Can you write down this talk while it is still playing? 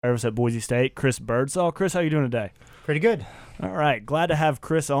Service at Boise State, Chris Birdsall. Chris, how you doing today? Pretty good. All right, glad to have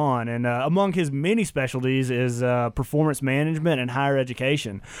Chris on. And among his many specialties is performance management and higher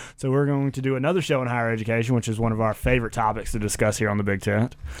education. So we're going to do another show on higher education, which is one of our favorite topics to discuss here on the Big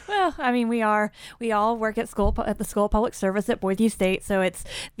Tent. Well, I mean, we all work at the School of Public Service at Boise State, so it's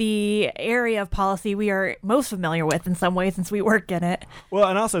the area of policy we are most familiar with in some ways since we work in it. Well,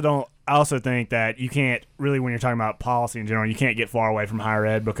 and I also think that you can't really, when you're talking about policy in general, you can't get far away from higher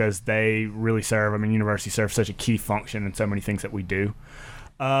ed because they really universities serve such a key function in so many things that we do.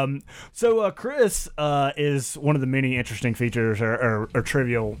 So Chris is one of the many interesting features or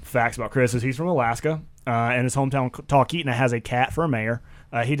trivial facts about Chris is he's from Alaska, and his hometown Talkeetna has a cat for a mayor.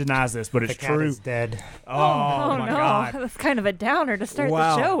 He denies this, but it's true. The cat is dead. Oh my no. God. That's kind of a downer to start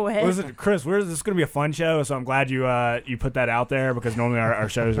the show with. Listen, Chris, this is going to be a fun show, so I'm glad you put that out there because normally our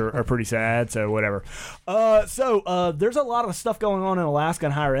shows are pretty sad, so whatever. So there's a lot of stuff going on in Alaska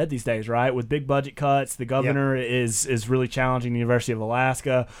and higher ed these days, right? With big budget cuts, the governor is really challenging the University of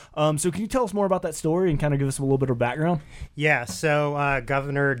Alaska. So can you tell us more about that story and kind of give us a little bit of background? Yeah, so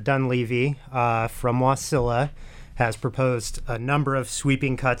Governor Dunleavy from Wasilla has proposed a number of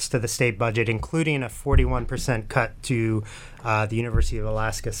sweeping cuts to the state budget, including a 41% cut to the University of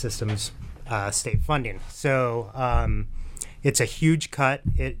Alaska System's state funding. So it's a huge cut.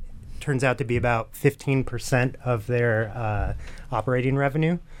 It turns out to be about 15% of their operating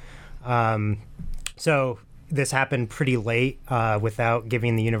revenue. So this happened pretty late without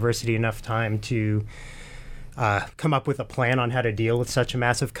giving the university enough time to come up with a plan on how to deal with such a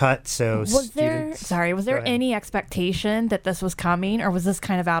massive cut. So was there any expectation that this was coming, or was this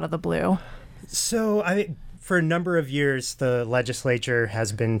kind of out of the blue? So for a number of years, the legislature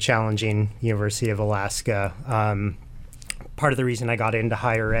has been challenging University of Alaska. Part of the reason I got into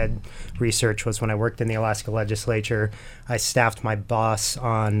higher ed research was when I worked in the Alaska legislature, I staffed my boss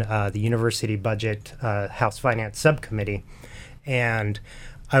on the university budget House Finance Subcommittee, and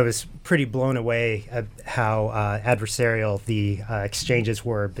I was pretty blown away at how adversarial the exchanges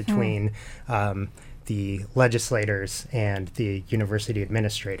were between the legislators and the university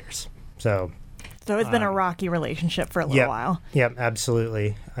administrators. So it's been a rocky relationship for a little while. Yep,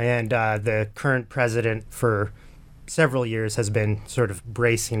 absolutely. And the current president for several years has been sort of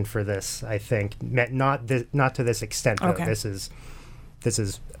bracing for this, I think. Not to this extent, though. Okay. This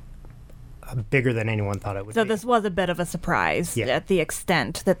is bigger than anyone thought it would be. So this was a bit of a surprise at the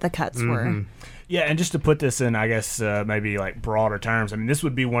extent that the cuts were. Yeah, and just to put this in, I guess, maybe like broader terms, I mean, this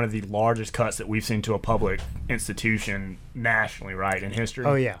would be one of the largest cuts that we've seen to a public institution nationally, right, in history?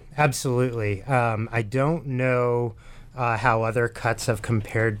 Oh, yeah, absolutely. I don't know how other cuts have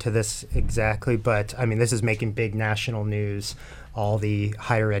compared to this exactly, but, I mean, this is making big national news. All the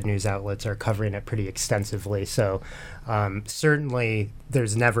higher ed news outlets are covering it pretty extensively. So certainly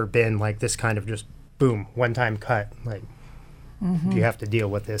there's never been like this kind of just boom, one-time cut. Like you have to deal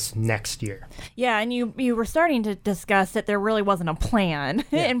with this next year. Yeah, and you were starting to discuss that there really wasn't a plan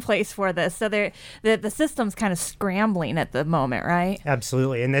in place for this. So the system's kind of scrambling at the moment, right?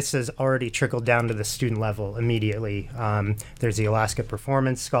 Absolutely, and this has already trickled down to the student level immediately. There's the Alaska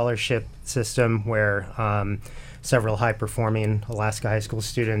Performance Scholarship System where several high-performing Alaska high school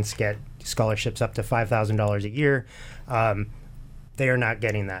students get scholarships up to $5,000 a year. They are not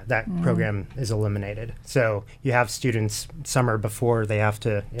getting that. That program is eliminated. So you have students summer before they have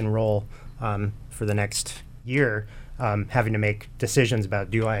to enroll for the next year having to make decisions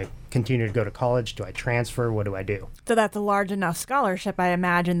about, do I continue to go to college? Do I transfer? What do I do? So that's a large enough scholarship, I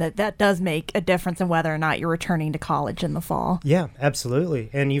imagine, that does make a difference in whether or not you're returning to college in the fall. Yeah,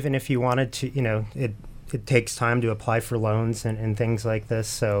 absolutely. And even if you wanted to, it takes time to apply for loans and things like this.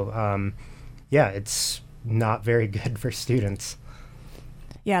 So, it's not very good for students.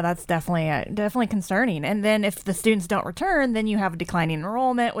 Yeah, that's definitely concerning. And then if the students don't return, then you have a declining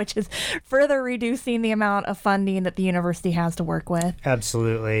enrollment, which is further reducing the amount of funding that the university has to work with.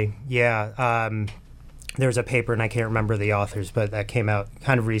 Absolutely. Yeah. There's a paper, and I can't remember the authors, but that came out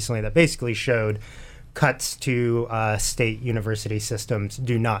kind of recently that basically showed cuts to state university systems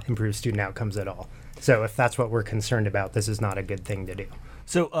do not improve student outcomes at all. So if that's what we're concerned about, this is not a good thing to do.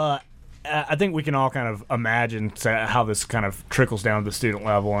 So I think we can all kind of imagine how this kind of trickles down to the student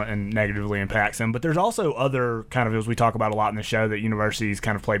level and negatively impacts them. But there's also other kind of, as we talk about a lot in the show, that universities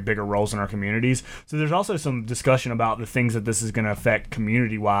kind of play bigger roles in our communities. So there's also some discussion about the things that this is going to affect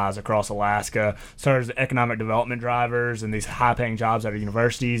community-wise across Alaska, as far as economic development drivers and these high-paying jobs out of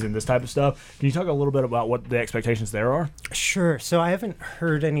universities and this type of stuff. Can you talk a little bit about what the expectations there are? Sure. So I haven't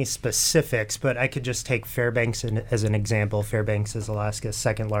heard any specifics, but I could just take Fairbanks as an example. Fairbanks is Alaska's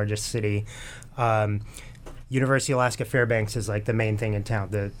second largest city. University of Alaska Fairbanks is like the main thing in town,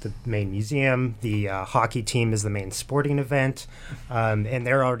 the main museum. The hockey team is the main sporting event, and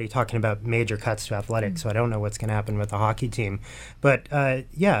they're already talking about major cuts to athletics. So I don't know what's going to happen with the hockey team, but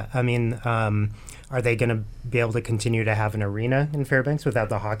yeah, I mean, are they going to be able to continue to have an arena in Fairbanks without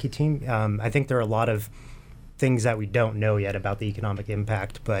the hockey team? I think there are a lot of things that we don't know yet about the economic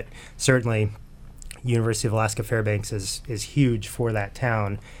impact, but certainly University of Alaska Fairbanks is huge for that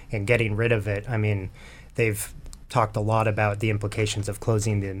town, and getting rid of it, I mean, they've talked a lot about the implications of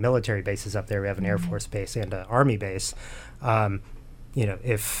closing the military bases up there. We have an Air Force base and an Army base.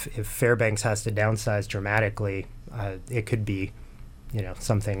 If Fairbanks has to downsize dramatically, it could be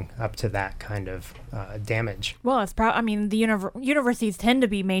something up to that kind of damage. Well, it's I mean, the universities tend to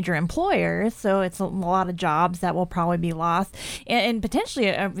be major employers, so it's a lot of jobs that will probably be lost, and potentially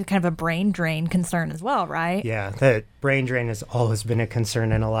a kind of a brain drain concern as well, right? Yeah, the brain drain has always been a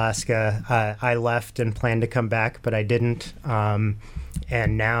concern in Alaska. I left and planned to come back, but I didn't.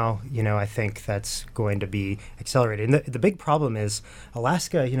 And now, I think that's going to be accelerated. And the big problem is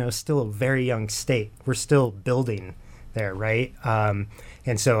Alaska, is still a very young state. We're still building there, right?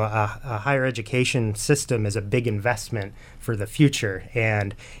 And so a higher education system is a big investment for the future,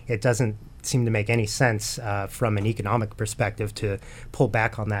 and it doesn't seem to make any sense from an economic perspective to pull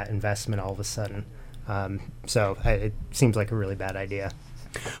back on that investment all of a sudden. So it seems like a really bad idea.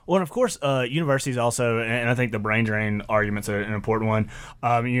 Well, and of course, universities also, and I think the brain drain argument's an important one.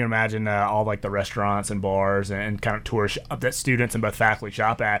 You can imagine all like the restaurants and bars and kind of tourist that students and both faculty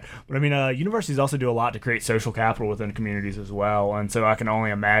shop at. But I mean, universities also do a lot to create social capital within communities as well. And so I can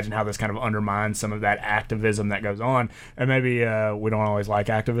only imagine how this kind of undermines some of that activism that goes on. And maybe we don't always like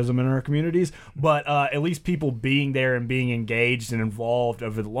activism in our communities, but at least people being there and being engaged and involved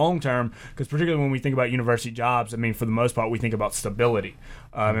over the long term, because particularly when we think about university jobs, I mean, for the most part, we think about stability.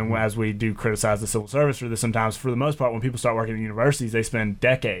 And as we do criticize the civil service for this sometimes, for the most part, when people start working at universities, they spend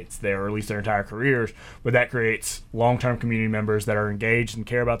decades there, or at least their entire careers. But that creates long-term community members that are engaged and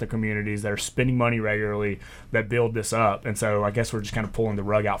care about their communities, that are spending money regularly, that build this up. And so I guess we're just kind of pulling the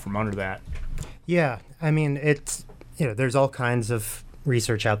rug out from under that. Yeah, I mean, it's, there's all kinds of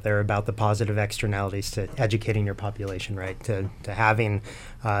research out there about the positive externalities to educating your population, right? To having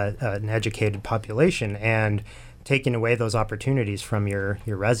an educated population, and taking away those opportunities from your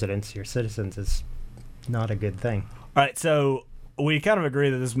residents, your citizens, is not a good thing. All right, so we kind of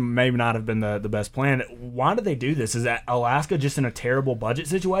agree that this may not have been the best plan. Why did they do this? Is that Alaska just in a terrible budget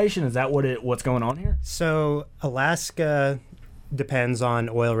situation? Is that what's going on here? So Alaska depends on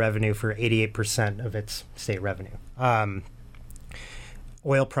oil revenue for 88% of its state revenue.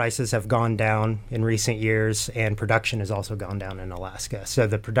 Oil prices have gone down in recent years, and production has also gone down in Alaska. So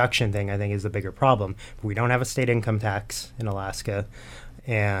the production thing, I think, is the bigger problem. We don't have a state income tax in Alaska,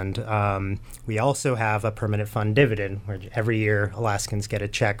 and we also have a permanent fund dividend, where every year Alaskans get a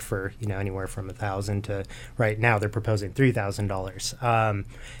check for anywhere from $1,000 to, right now they're proposing $3,000.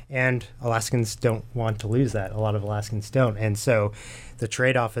 And Alaskans don't want to lose that. A lot of Alaskans don't, and so the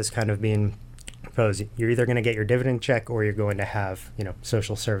trade-off is kind of being proposed. You're either going to get your dividend check, or you're going to have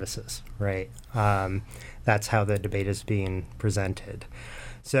social services, right? That's how the debate is being presented.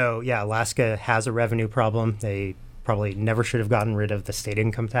 So yeah, Alaska has a revenue problem. They probably never should have gotten rid of the state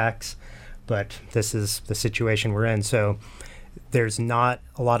income tax, but this is the situation we're in. So there's not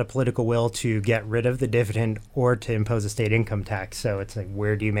a lot of political will to get rid of the dividend or to impose a state income tax. So it's like,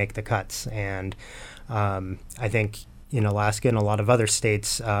 where do you make the cuts? And I think in Alaska and a lot of other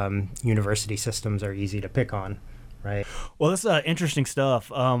states, university systems are easy to pick on, right? Well, this is interesting stuff.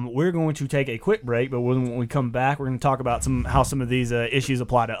 We're going to take a quick break, but when we come back, we're going to talk about how some of these issues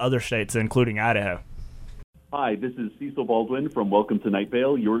apply to other states, including Idaho. Hi, this is Cecil Baldwin from Welcome to Night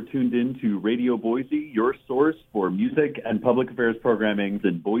Vale. You're tuned in to Radio Boise, your source for music and public affairs programming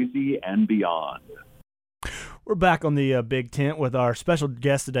in Boise and beyond. We're back on the big tent with our special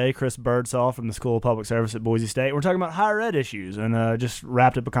guest today, Chris Birdsall from the School of Public Service at Boise State. We're talking about higher ed issues, and just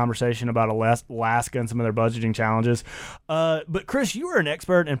wrapped up a conversation about Alaska and some of their budgeting challenges. But Chris, you are an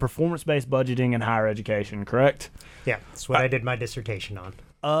expert in performance-based budgeting in higher education, correct? Yeah, that's what I did my dissertation on.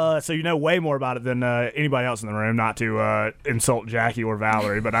 So you know way more about it than anybody else in the room, not to insult Jaci or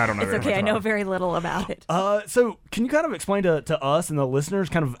Valerie, but I don't know. It's okay, I know very little about it. So can you kind of explain to us and the listeners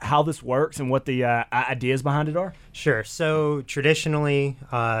kind of how this works and what the ideas behind it are? Sure. So traditionally,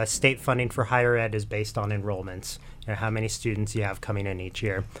 state funding for higher ed is based on enrollments, how many students you have coming in each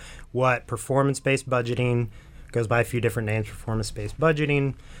year. What performance-based budgeting goes by a few different names: performance-based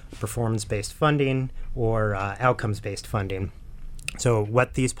budgeting, performance-based funding, or outcomes-based funding. So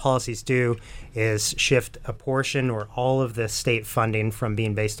what these policies do is shift a portion or all of the state funding from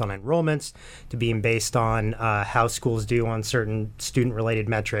being based on enrollments to being based on how schools do on certain student-related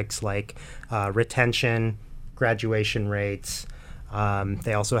metrics like retention, graduation rates.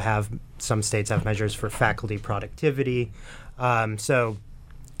 They also have, some states have measures for faculty productivity. So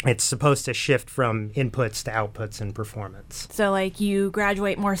it's supposed to shift from inputs to outputs and performance. So, like, you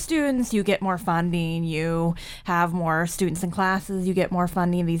graduate more students, you get more funding. You have more students in classes, you get more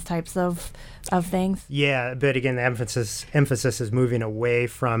funding. These types of things. Yeah, but again, the emphasis is moving away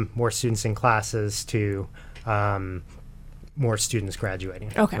from more students in classes to more students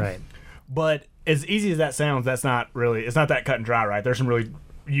graduating. Okay. Right. But as easy as that sounds, it's not that cut and dry, right? There's some really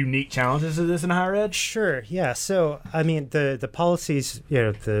unique challenges to this in higher ed? Sure, yeah. So, I mean, the policies,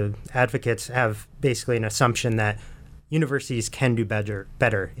 the advocates have basically an assumption that universities can do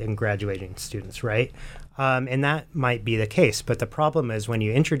better in graduating students, right? And that might be the case. But the problem is when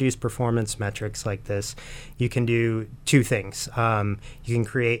you introduce performance metrics like this, you can do two things. You can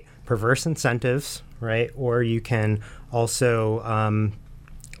create perverse incentives, right? Or you can also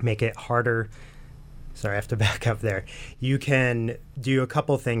make it harder. Sorry, I have to back up there. You can do a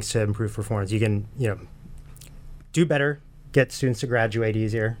couple things to improve performance. You can, do better, get students to graduate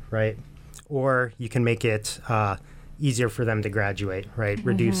easier, right? Or you can make it easier for them to graduate, right?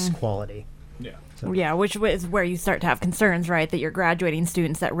 Reduce quality. Yeah. So. Yeah, which is where you start to have concerns, right? That you're graduating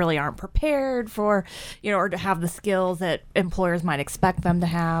students that really aren't prepared for, or to have the skills that employers might expect them to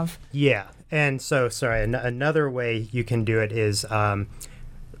have. Yeah. And so, another way you can do it is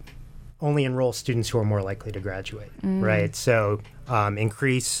only enroll students who are more likely to graduate, right? So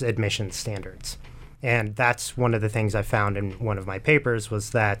increase admission standards. And that's one of the things I found in one of my papers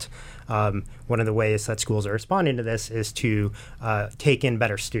was that one of the ways that schools are responding to this is to take in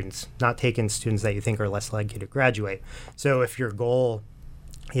better students, not take in students that you think are less likely to graduate. So if your goal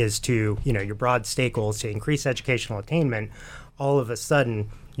is to, your broad state goal is to increase educational attainment, all of a sudden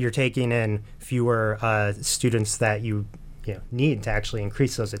you're taking in fewer students that you need to actually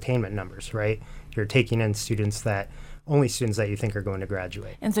increase those attainment numbers, right? You're taking in only students that you think are going to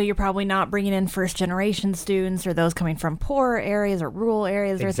graduate. And so you're probably not bringing in first-generation students or those coming from poorer areas or rural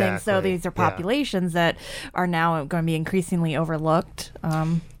areas or things. So these are populations that are now going to be increasingly overlooked.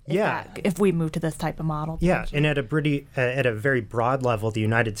 If we move to this type of model. Yeah, and at a very broad level, the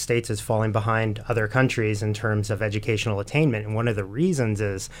United States is falling behind other countries in terms of educational attainment. And one of the reasons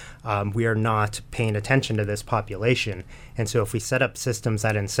is we are not paying attention to this population. And so if we set up systems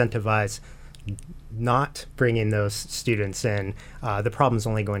that incentivize not bringing those students in, the problem's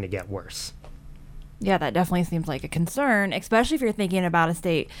only going to get worse. Yeah, that definitely seems like a concern, especially if you're thinking about a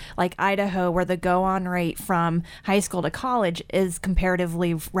state like Idaho where the go-on rate from high school to college is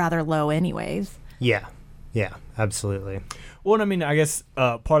comparatively rather low anyways. Yeah, absolutely. Well, I mean, I guess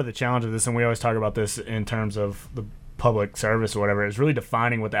part of the challenge of this, and we always talk about this in terms of the public service or whatever, is really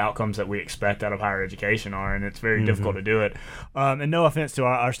defining what the outcomes that we expect out of higher education are, and it's very difficult to do it. And no offense to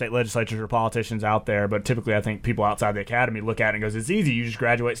our state legislatures or politicians out there, but typically I think people outside the academy look at it and goes, it's easy, you just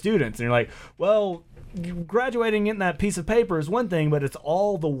graduate students. And you're like, well, graduating in that piece of paper is one thing, but it's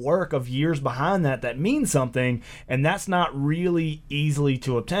all the work of years behind that means something, and that's not really easily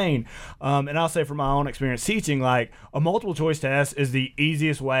to obtain. And I'll say from my own experience teaching, like a multiple choice test is the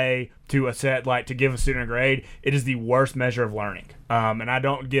easiest way to to give a student a grade. It is the worst measure of learning. And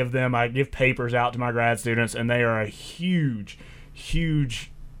I give papers out to my grad students, and they are a huge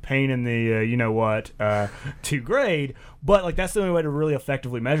pain in the to grade, but that's the only way to really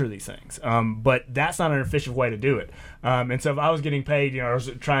effectively measure these things. But that's not an efficient way to do it. And so if I was getting paid,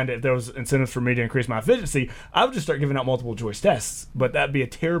 if there was incentives for me to increase my efficiency, I would just start giving out multiple choice tests. But that'd be a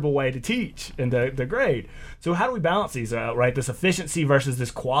terrible way to teach and the grade. So how do we balance these out, right? This efficiency versus this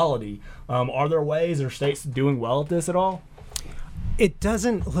quality. Are there ways, or states doing well at this at all? It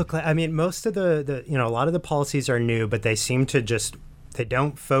doesn't look like. I mean, most of a lot of the policies are new, but they seem to just. They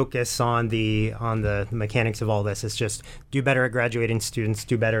don't focus on the mechanics of all this. It's just do better at graduating students,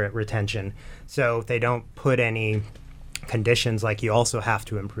 do better at retention. So they don't put any conditions like you also have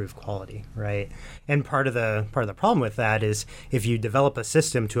to improve quality, right? And part of the problem with that is if you develop a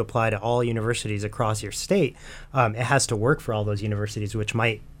system to apply to all universities across your state, it has to work for all those universities, which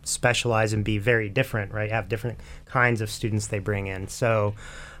might specialize and be very different, right? Have different kinds of students they bring in. So,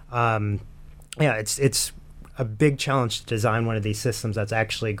 it's a big challenge to design one of these systems that's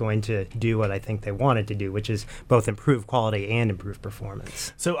actually going to do what I think they want it to do, which is both improve quality and improve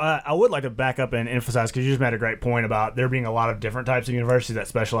performance. So I would like to back up and emphasize, because you just made a great point about there being a lot of different types of universities that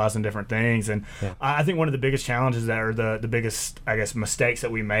specialize in different things. And I think one of the biggest challenges that are the biggest, I guess, mistakes that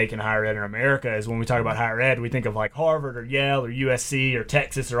we make in higher ed in America is when we talk about higher ed, we think of like Harvard or Yale or USC or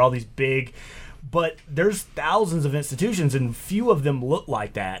Texas or all these big, but there's thousands of institutions and few of them look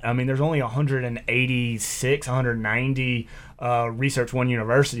like that. I mean, there's only 186, 190 Research One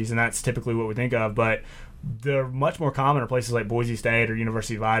universities, and that's typically what we think of. But they're much more common are places like Boise State or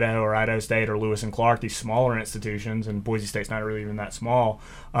University of Idaho or Idaho State or Lewis and Clark, these smaller institutions, and Boise State's not really even that small.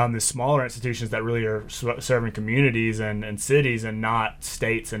 The smaller institutions that really are serving communities and cities and not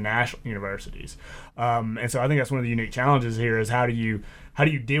states and national universities. And so I think that's one of the unique challenges here is how do you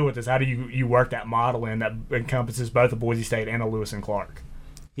deal with this? How do you work that model in that encompasses both a Boise State and a Lewis and Clark?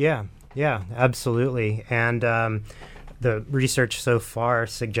 Yeah, absolutely. And the research so far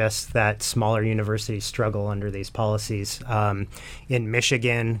suggests that smaller universities struggle under these policies. In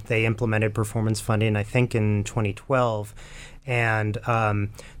Michigan, they implemented performance funding, I think, in 2012. And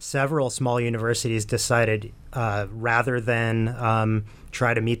several small universities decided rather than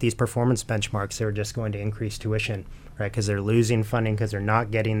try to meet these performance benchmarks, they were just going to increase tuition, right? Because they're losing funding because they're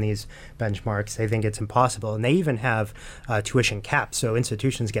not getting these benchmarks. They think it's impossible. And they even have tuition caps. So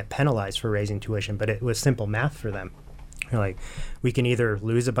institutions get penalized for raising tuition, but it was simple math for them. Like, we can either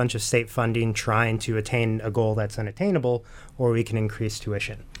lose a bunch of state funding trying to attain a goal that's unattainable, or we can increase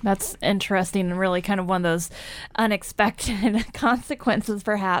tuition. That's interesting and really kind of one of those unexpected consequences,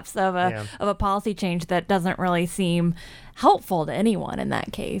 perhaps, of a policy change that doesn't really seem helpful to anyone in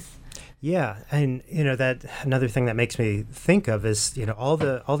that case. Yeah, and that another thing that makes me think of is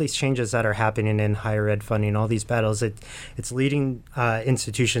all these changes that are happening in higher ed funding, all these battles. It's leading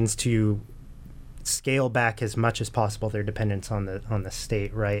institutions to scale back as much as possible their dependence on the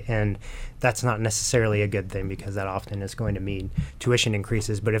state, right? And that's not necessarily a good thing because that often is going to mean tuition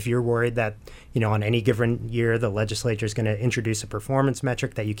increases. But if you're worried that on any given year the legislature is going to introduce a performance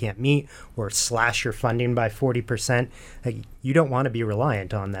metric that you can't meet or slash your funding by 40%, you don't want to be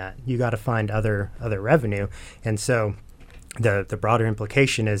reliant on that. You got to find other revenue. And so the broader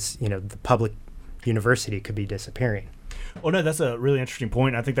implication is the public university could be disappearing. Well, no, that's a really interesting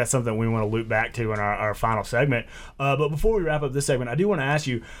point. I think that's something we want to loop back to in our final segment. But before we wrap up this segment, I do want to ask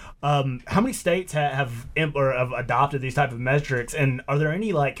you, how many states have adopted these type of metrics, and are there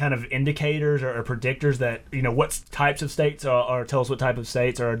any kind of indicators or predictors that what types of states or tell us what type of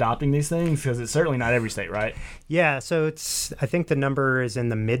states are adopting these things? Because it's certainly not every state, right? Yeah, so I think the number is in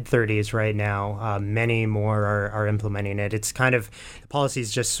the mid-30s right now. Many more are implementing it. It's kind of, the policy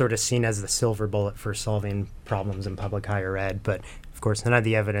is just sort of seen as the silver bullet for solving problems in public higher ed, but of course none of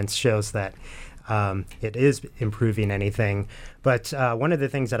the evidence shows that it is improving anything. But one of the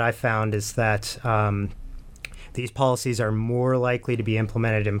things that I found is that these policies are more likely to be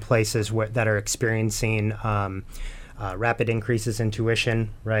implemented in places that are experiencing rapid increases in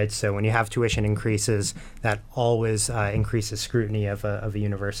tuition, right? So when you have tuition increases, that always increases scrutiny of a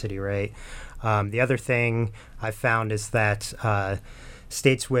university, right? The other thing I found is that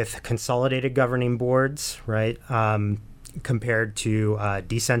states with consolidated governing boards, right, compared to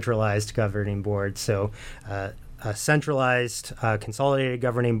decentralized governing boards. So a centralized, consolidated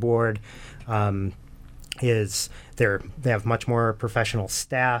governing board they have much more professional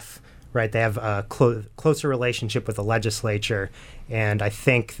staff, right? They have a closer relationship with the legislature, and I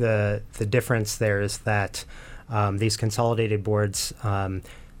think the difference there is that these consolidated boards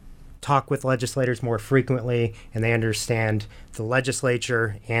talk with legislators more frequently, and they understand the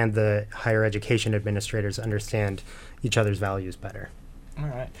legislature and the higher education administrators understand each other's values better. All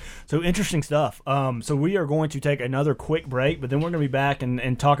right. So interesting stuff. So we are going to take another quick break, but then we're going to be back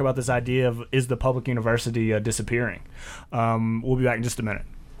and talk about this idea of, is the public university disappearing? We'll be back in just a minute.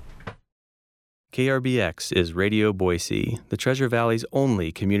 KRBX is Radio Boise, the Treasure Valley's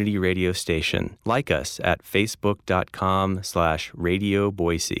only community radio station. Like us at facebook.com/Radio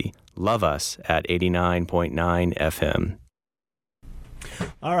Boise. Love us at 89.9 FM.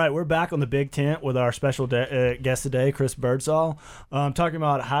 All right, we're back on the Big Tent with our special guest today, Chris Birdsall, talking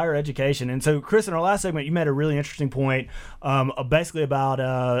about higher education. And so, Chris, in our last segment, you made a really interesting point, basically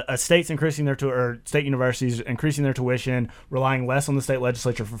about states increasing or state universities increasing their tuition, relying less on the state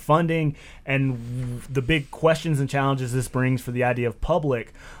legislature for funding, and the big questions and challenges this brings for the idea of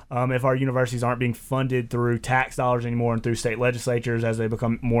public. If our universities aren't being funded through tax dollars anymore and through state legislatures as they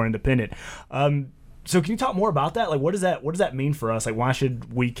become more independent. So can you talk more about that? Like, what does that mean for us? Like, why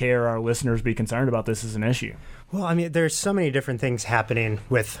should we care, our listeners, be concerned about this as an issue? Well, I mean, there's so many different things happening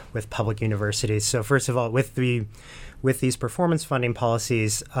with public universities. So first of all, with these performance funding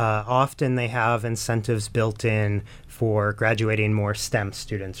policies, often they have incentives built in for graduating more STEM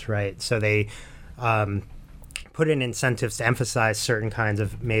students, right? So they put in incentives to emphasize certain kinds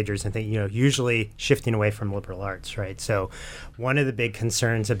of majors and usually shifting away from liberal arts, right? So one of the big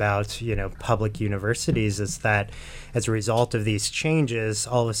concerns about, public universities is that as a result of these changes,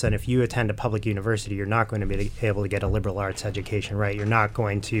 all of a sudden, if you attend a public university, you're not going to be able to get a liberal arts education, right? You're not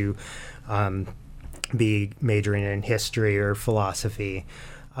going to be majoring in history or philosophy.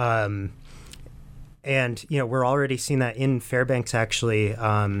 And, we're already seeing that in Fairbanks, actually.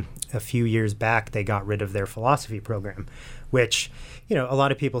 A few years back, they got rid of their philosophy program, which, a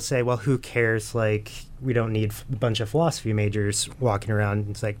lot of people say, well, who cares? Like, we don't need a bunch of philosophy majors walking around.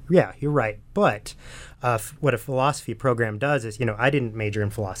 It's like, yeah, you're right. But what a philosophy program does is, I didn't major in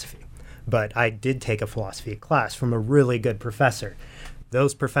philosophy, but I did take a philosophy class from a really good professor.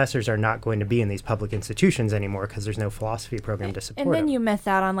 Those professors are not going to be in these public institutions anymore because there's no philosophy program to support them. And then them. you miss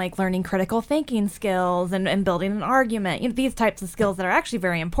out on learning critical thinking skills and building an argument. These types of skills that are actually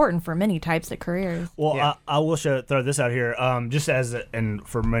very important for many types of careers. Well, yeah. I will throw this out here, just and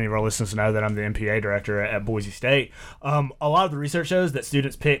for many of our listeners to know that I'm the MPA director at Boise State. A lot of the research shows that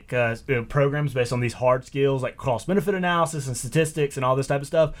students pick programs based on these hard skills like cost-benefit analysis and statistics and all this type of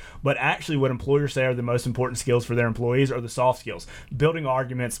stuff. But actually, what employers say are the most important skills for their employees are the soft skills. Building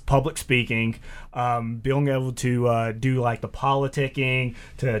arguments, public speaking, being able to do the politicking,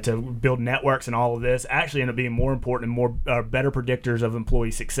 to build networks and all of this actually end up being more important and more better predictors of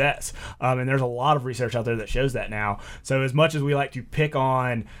employee success. And there's a lot of research out there that shows that now. So as much as we like to pick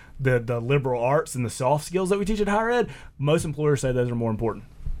on the liberal arts and the soft skills that we teach at higher ed, most employers say those are more important.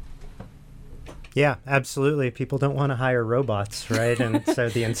 Yeah, absolutely. People don't want to hire robots, right? And so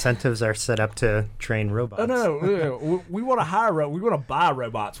the incentives are set up to train robots. Oh, no. We want to hire we want to buy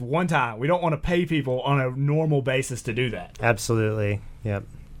robots one time. We don't want to pay people on a normal basis to do that. Absolutely. Yep.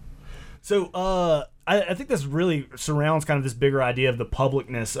 So I think this really surrounds kind of this bigger idea of the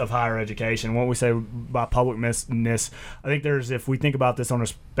publicness of higher education. What we say by publicness, I think if we think about this on a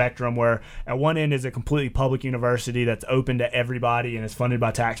spectrum where at one end is a completely public university that's open to everybody and is funded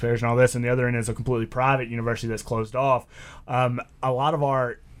by taxpayers and all this, and the other end is a completely private university that's closed off. A lot of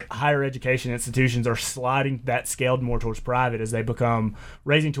our higher education institutions are sliding that scale more towards private as they become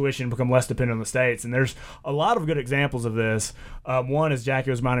raising tuition, become less dependent on the states. And there's a lot of good examples of this. One, as Jaci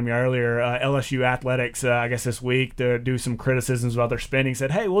was reminding me earlier, LSU Athletics, I guess this week, to do some criticisms about their spending,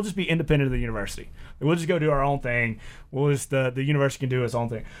 said, hey, we'll just be independent of the university. We'll just go do our own thing. We'll just the university can do its own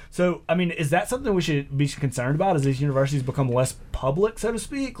thing. So, I mean, is that something we should be concerned about as these universities become less public, so to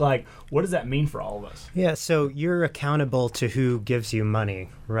speak? Like, what does that mean for all of us? Yeah, so you're accountable to who gives you money,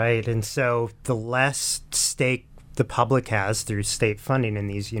 right? And so the less stake the public has through state funding in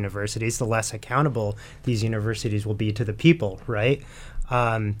these universities, the less accountable these universities will be to the people, right?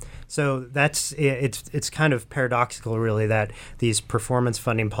 So it's kind of paradoxical, really, that these performance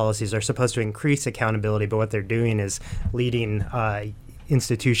funding policies are supposed to increase accountability, but what they're doing is leading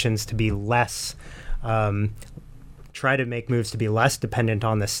institutions to be less, try to make moves to be less dependent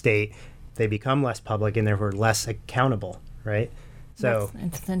on the state. They become less public and therefore less accountable, right? So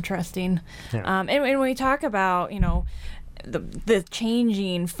it's interesting. Yeah. And when we talk about, the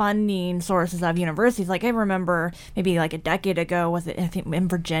changing funding sources of universities, like I remember maybe a decade ago, I think in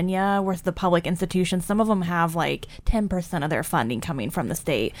Virginia, where the public institutions, some of them have 10% of their funding coming from the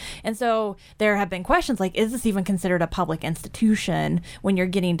state. And so there have been questions is this even considered a public institution when you're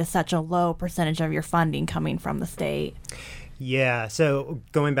getting to such a low percentage of your funding coming from the state? Yeah, so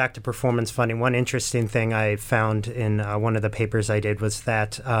going back to performance funding, one interesting thing I found in one of the papers I did was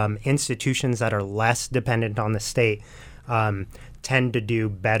that institutions that are less dependent on the state tend to do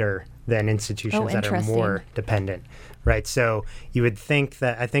better than institutions that are more dependent, right? So you would think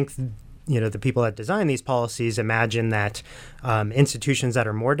that, I think, the people that design these policies imagine that institutions that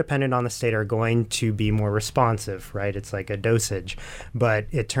are more dependent on the state are going to be more responsive, right? It's like a dosage. But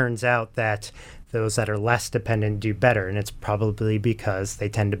it turns out that those that are less dependent do better, and it's probably because they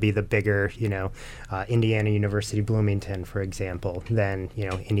tend to be the bigger, Indiana University Bloomington, for example, than,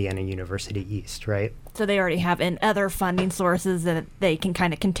 Indiana University East, right? So they already have other funding sources that they can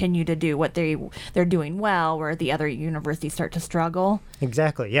kind of continue to do what they're doing well, where the other universities start to struggle.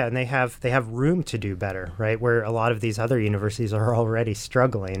 Exactly, yeah, and they have room to do better, right? Where a lot of these other universities are already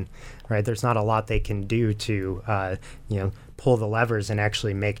struggling, right? There's not a lot they can do to, pull the levers and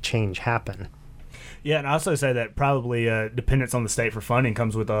actually make change happen. Yeah, and I also say that probably dependence on the state for funding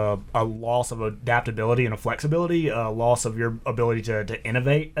comes with a loss of adaptability and a flexibility, a loss of your ability to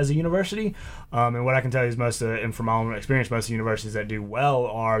innovate as a university. And what I can tell you is and from my own experience, most universities that do well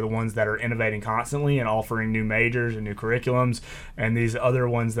are the ones that are innovating constantly and offering new majors and new curriculums, and these other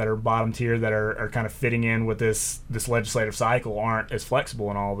ones that are bottom tier that are kind of fitting in with this legislative cycle aren't as flexible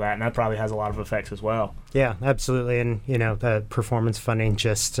and all of that, and that probably has a lot of effects as well. Yeah, absolutely. And, the performance funding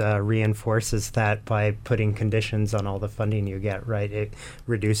just reinforces that by putting conditions on all the funding you get, right? It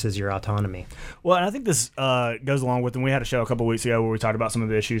reduces your autonomy. Well, and I think this goes along with, and we had a show a couple of weeks ago where we talked about some of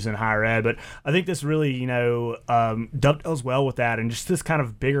the issues in higher ed, but I think this really, dovetails well with that and just this kind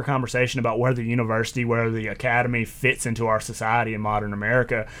of bigger conversation about where the university, where the academy fits into our society in modern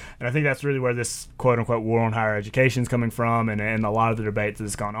America. And I think that's really where this quote-unquote war on higher education is coming from, and a lot of the debates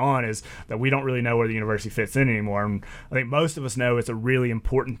that's gone on is that we don't really know where the university fits in anymore. And I think most of us know it's a really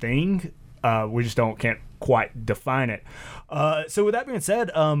important thing. We just can't quite define it. So with that being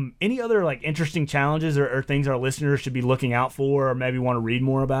said, any other interesting challenges or things our listeners should be looking out for or maybe want to read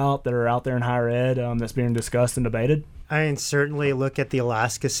more about that are out there in higher ed that's being discussed and debated? I mean, certainly look at the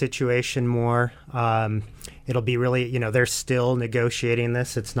Alaska situation more. It'll be really, they're still negotiating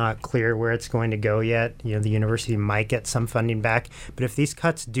this. It's not clear where it's going to go yet. The university might get some funding back. But if these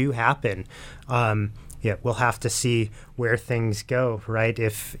cuts do happen, we'll have to see where things go, right?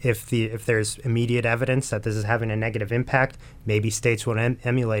 If there's immediate evidence that this is having a negative impact, maybe states will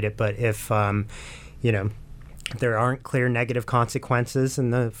emulate it. But if there aren't clear negative consequences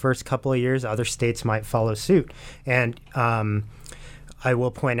in the first couple of years, other states might follow suit. And I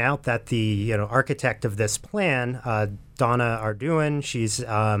will point out that the architect of this plan, Donna Arduin, she's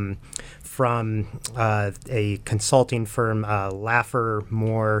from a consulting firm, Laffer,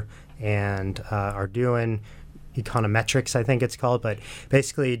 Moore, and Arduin Econometrics, I think it's called. But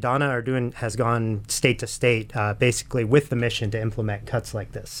basically, Donna Arduin has gone state to state, basically with the mission to implement cuts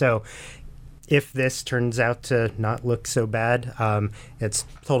like this. So if this turns out to not look so bad, it's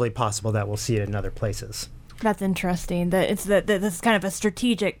totally possible that we'll see it in other places. That's interesting. That this is kind of a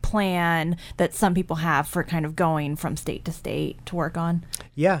strategic plan that some people have for kind of going from state to state to work on.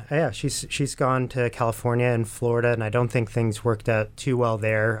 Yeah. She's gone to California and Florida, and I don't think things worked out too well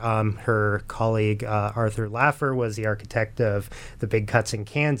there. Her colleague Arthur Laffer was the architect of the big cuts in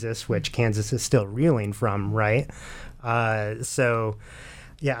Kansas, which Kansas is still reeling from, right? So,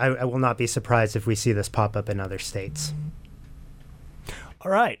 yeah, I will not be surprised if we see this pop up in other states. All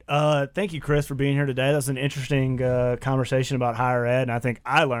right. Thank you, Chris, for being here today. That's an interesting conversation about higher ed, and I think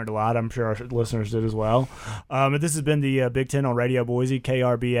I learned a lot. I'm sure our listeners did as well. This has been the Big Ten on Radio Boise,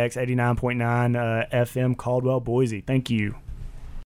 KRBX 89.9 FM, Caldwell, Boise. Thank you.